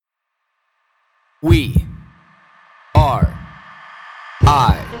We are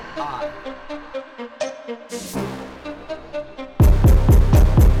I.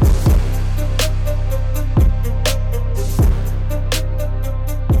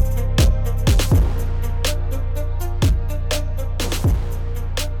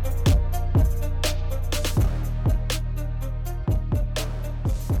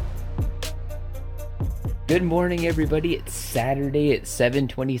 Good morning, everybody. It's Saturday at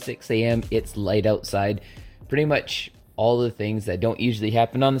 7:26 a.m. It's light outside. Pretty much all the things that don't usually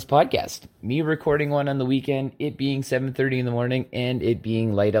happen on this podcast. Me recording one on the weekend, it being 7:30 in the morning, and it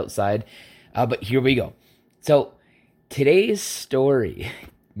being light outside. But here we go. So today's story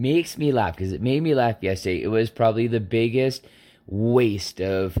makes me laugh because it made me laugh yesterday. It was probably the biggest waste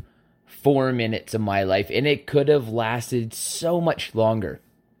of 4 minutes of my life, and it could have lasted so much longer.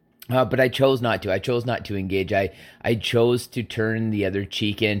 But I chose not to. I chose not to engage. I chose to turn the other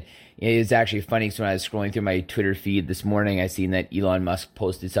cheek. And it was actually funny. So when I was scrolling through my Twitter feed this morning, I seen that Elon Musk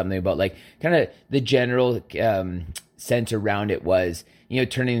posted something about like kind of the general sense around it was,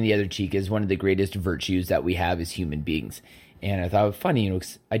 turning the other cheek is one of the greatest virtues that we have as human beings. And I thought it was funny,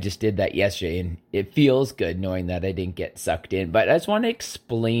 I just did that yesterday and it feels good knowing that I didn't get sucked in. But I just want to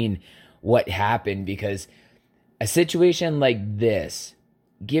explain what happened because a situation like this,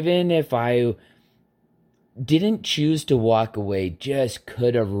 given if I didn't choose to walk away, just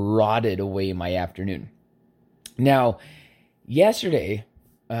could have rotted away my afternoon. Now, yesterday,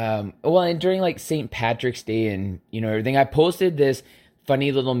 and during like St. Patrick's Day and, everything, I posted this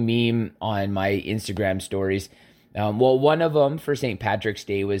funny little meme on my Instagram stories. One of them for St. Patrick's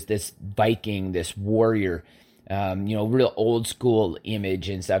Day was this Viking, this warrior, real old school image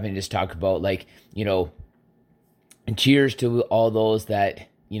and stuff, and just talk about like, and cheers to all those that,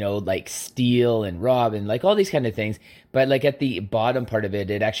 like steal and rob and like all these kind of things. But like at the bottom part of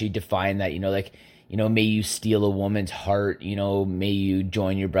it, it actually defined that, may you steal a woman's heart, may you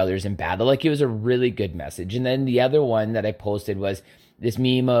join your brothers in battle. Like it was a really good message. And then the other one that I posted was this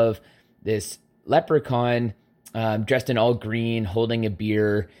meme of this leprechaun dressed in all green, holding a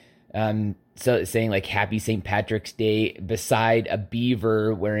beer, so saying like Happy St. Patrick's Day beside a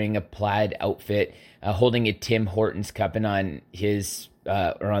beaver wearing a plaid outfit, holding a Tim Hortons cup, and on his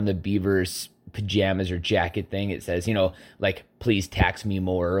or on the beaver's pajamas or jacket thing, it says, like, please tax me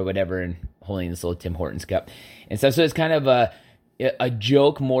more or whatever, and holding this little Tim Hortons cup and stuff. So it's kind of a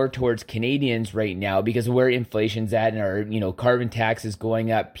joke more towards Canadians right now because of where inflation's at, and our, carbon tax is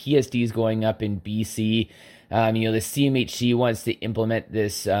going up, PSD is going up in BC. The CMHC wants to implement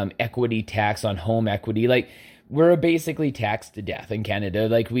this equity tax on home equity. Like, we're basically taxed to death in Canada.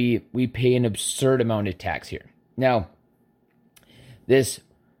 Like, we pay an absurd amount of tax here. Now, this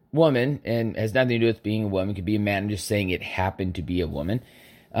woman, and has nothing to do with being a woman, could be a man, I'm just saying it happened to be a woman,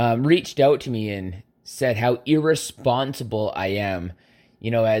 reached out to me and said how irresponsible I am,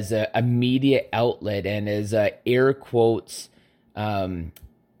 as a media outlet and as air quotes,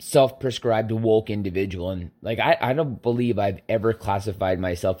 self-prescribed woke individual. And like, I don't believe I've ever classified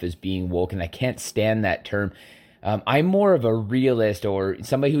myself as being woke, and I can't stand that term. I'm more of a realist or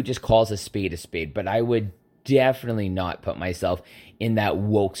somebody who just calls a spade, but I would definitely not put myself in that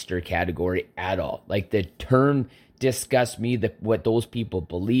wokester category at all. Like, the term disgusts me, what those people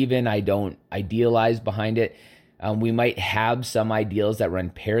believe in. I don't idealize behind it. We might have some ideals that run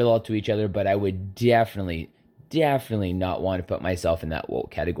parallel to each other, but I would definitely not want to put myself in that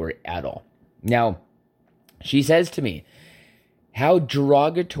woke category at all. Now, she says to me how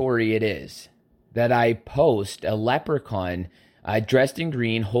derogatory it is that I post a leprechaun dressed in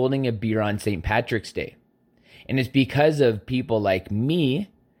green holding a beer on St. Patrick's Day. And it's because of people like me,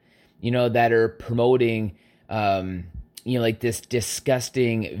 that are promoting, like this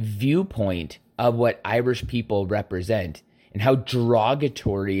disgusting viewpoint of what Irish people represent and how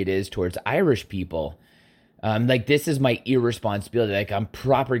derogatory it is towards Irish people. Like, this is my irresponsibility. Like, I'm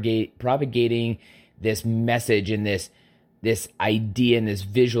propagating this message and this idea and this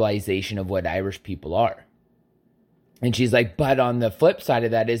visualization of what Irish people are. And she's like, but on the flip side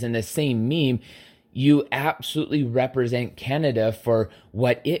of that is, in the same meme, you absolutely represent Canada for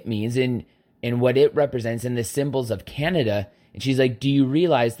what it means and what it represents and the symbols of Canada. And she's like, do you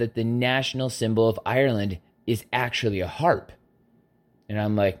realize that the national symbol of Ireland is actually a harp? And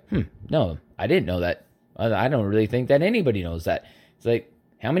I'm like, no, I didn't know that. I don't really think that anybody knows that. It's like,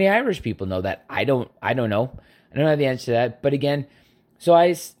 how many Irish people know that? I don't know. I don't have the answer to that. But again, so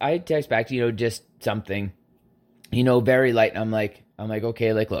I text back to, just something, very light. I'm like,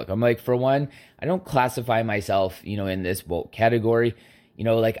 okay, like, look, I'm like, for one, I don't classify myself, in this woke category.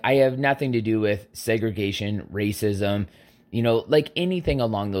 Like, I have nothing to do with segregation, racism, like anything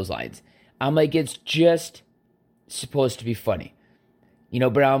along those lines. I'm like, it's just supposed to be funny.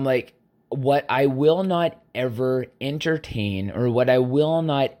 But I'm like, what I will not ever entertain or what I will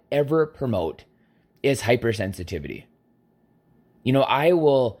not ever promote is hypersensitivity. I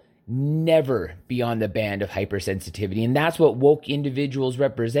will never be on the band of hypersensitivity. And that's what woke individuals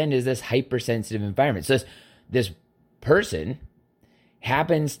represent, is this hypersensitive environment. So this person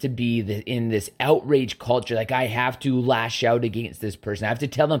happens to be in this outrage culture. Like, I have to lash out against this person. I have to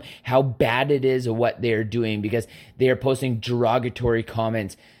tell them how bad it is of what they're doing because they are posting derogatory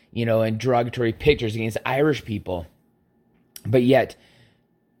comments, and derogatory pictures against Irish people. But yet,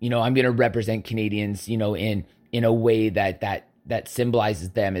 I'm going to represent Canadians, in a way that symbolizes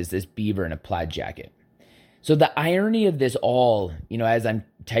them as this beaver in a plaid jacket. So the irony of this all, as I'm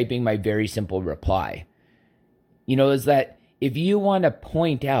typing my very simple reply, is that if you want to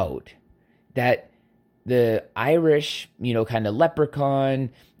point out that the Irish, kind of leprechaun,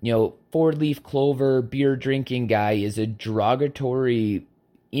 4-leaf clover, beer drinking guy is a derogatory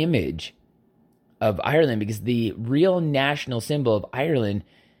image of Ireland, because the real national symbol of Ireland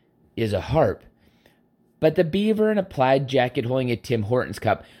is a harp. But the beaver in a plaid jacket holding a Tim Hortons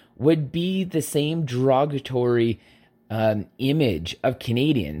cup would be the same derogatory image of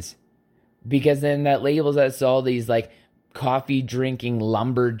Canadians, because then that labels us all these like coffee drinking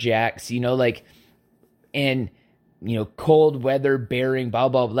lumberjacks, and cold weather bearing, blah,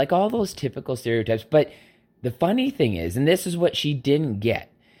 blah, blah, like all those typical stereotypes. But the funny thing is, and this is what she didn't get,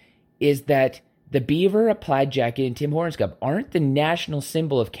 is that the beaver, a plaid jacket, and Tim Hortons cup aren't the national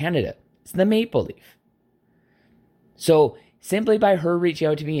symbol of Canada. It's the maple leaf. So simply by her reaching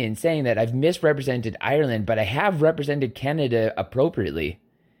out to me and saying that I've misrepresented Ireland, but I have represented Canada appropriately,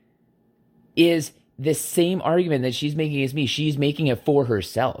 is the same argument that she's making as me. She's making it for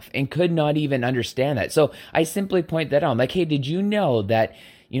herself and could not even understand that. So I simply point that out. I'm like, hey, did you know that,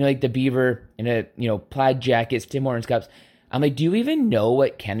 like the beaver in a, plaid jackets, Tim Hortons cups? I'm like, do you even know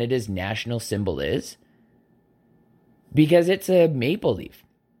what Canada's national symbol is? Because it's a maple leaf.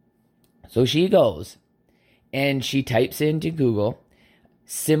 So she goes and she types into Google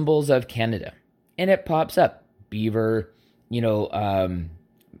symbols of Canada, and it pops up beaver,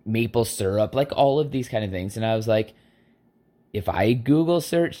 maple syrup, like all of these kind of things. And I was like, if I Google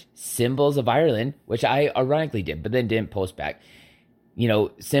search symbols of Ireland, which I ironically did, but then didn't post back,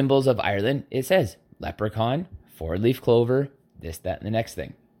 symbols of Ireland, it says leprechaun, 4-leaf clover, this, that, and the next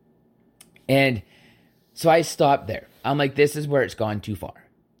thing. And so I stopped there. I'm like, this is where it's gone too far.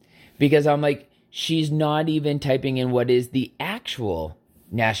 Because I'm like, she's not even typing in what is the actual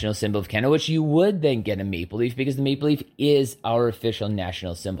national symbol of Canada, which you would then get a maple leaf, because the maple leaf is our official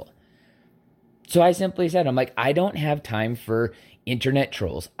national symbol. So I simply said, I'm like, I don't have time for internet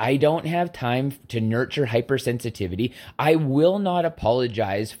trolls. I don't have time to nurture hypersensitivity. I will not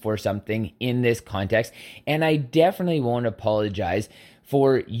apologize for something in this context. And I definitely won't apologize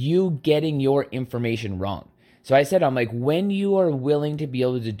for you getting your information wrong. So I said, I'm like, when you are willing to be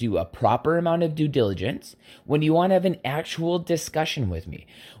able to do a proper amount of due diligence, when you want to have an actual discussion with me,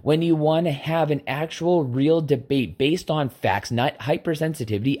 when you want to have an actual real debate based on facts, not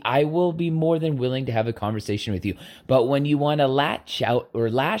hypersensitivity, I will be more than willing to have a conversation with you. But when you want to lash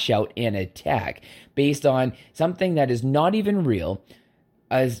out and attack based on something that is not even real,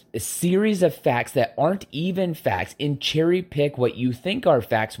 a series of facts that aren't even facts, and cherry pick what you think are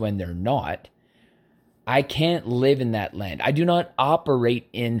facts when they're not, I can't live in that land. I do not operate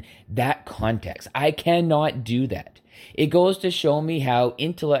in that context. I cannot do that. It goes to show me how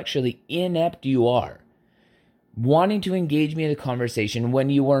intellectually inept you are, wanting to engage me in a conversation when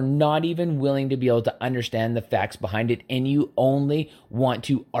you are not even willing to be able to understand the facts behind it, and you only want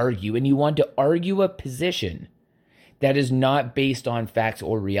to argue, and you want to argue a position that is not based on facts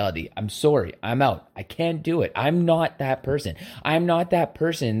or reality. I'm sorry, I'm out. I can't do it. I'm not that person. I'm not that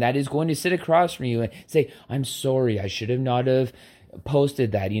person that is going to sit across from you and say, I'm sorry, I should have not have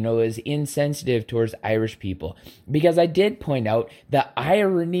posted that, is insensitive towards Irish people. Because I did point out the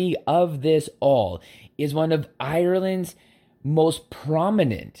irony of this all is one of Ireland's most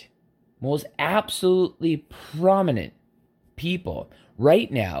prominent, most absolutely prominent people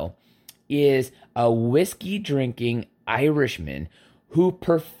right now is a whiskey drinking Irishman who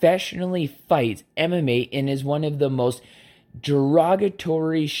professionally fights MMA and is one of the most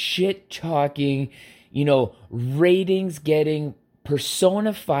derogatory, shit talking, ratings getting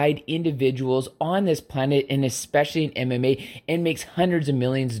personified individuals on this planet, and especially in MMA, and makes hundreds of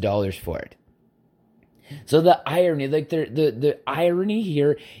millions of dollars for it. So the irony, the irony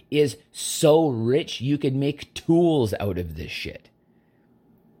here is so rich, you could make tools out of this shit.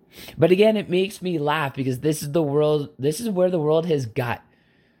 But again, it makes me laugh because this is where the world has got.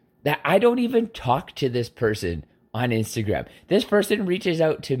 that I don't even talk to this person on Instagram. This person reaches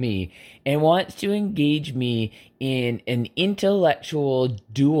out to me and wants to engage me in an intellectual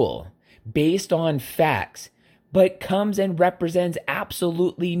duel based on facts, but comes and represents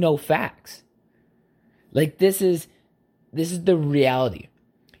absolutely no facts. Like, this is the reality.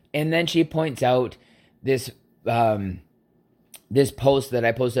 And then she points out this this post that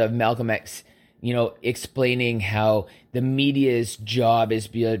I posted of Malcolm X, explaining how the media's job is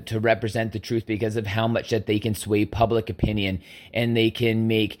to represent the truth because of how much that they can sway public opinion, and they can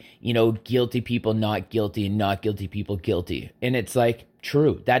make, guilty people not guilty and not guilty people guilty. And it's like,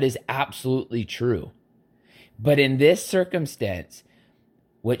 true. That is absolutely true. But in this circumstance,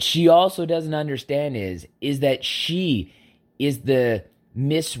 what she also doesn't understand is that she is the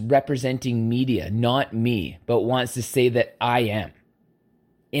misrepresenting media, not me, but wants to say that I am.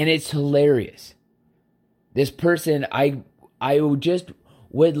 And it's hilarious. This person, I just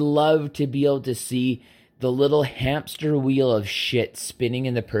would love to be able to see the little hamster wheel of shit spinning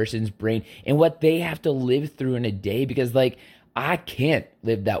in the person's brain and what they have to live through in a day, because I can't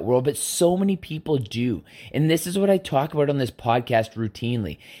live that world, but so many people do. And this is what I talk about on this podcast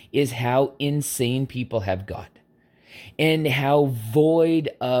routinely, is how insane people have got and how void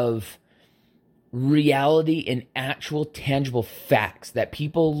of reality and actual tangible facts that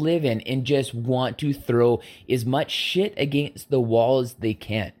people live in, and just want to throw as much shit against the wall as they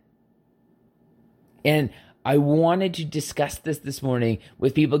can. And I wanted to discuss this morning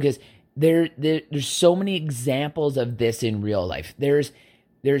with people because there's so many examples of this in real life. There's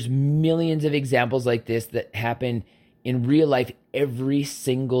millions of examples like this that happen in real life every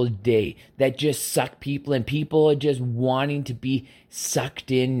single day that just suck people, and people are just wanting to be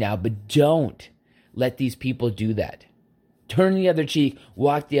sucked in now. But don't let these people do that. Turn the other cheek,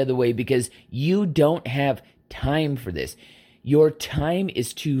 walk the other way, because you don't have time for this. Your time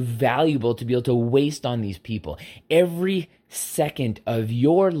is too valuable to be able to waste on these people. Every second of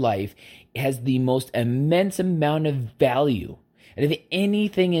your life has the most immense amount of value. And if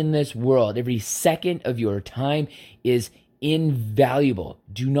anything in this world, every second of your time is invaluable.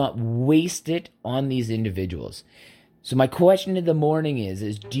 Do not waste it on these individuals. So my question in the morning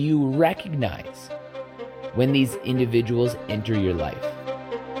is do you recognize when these individuals enter your life?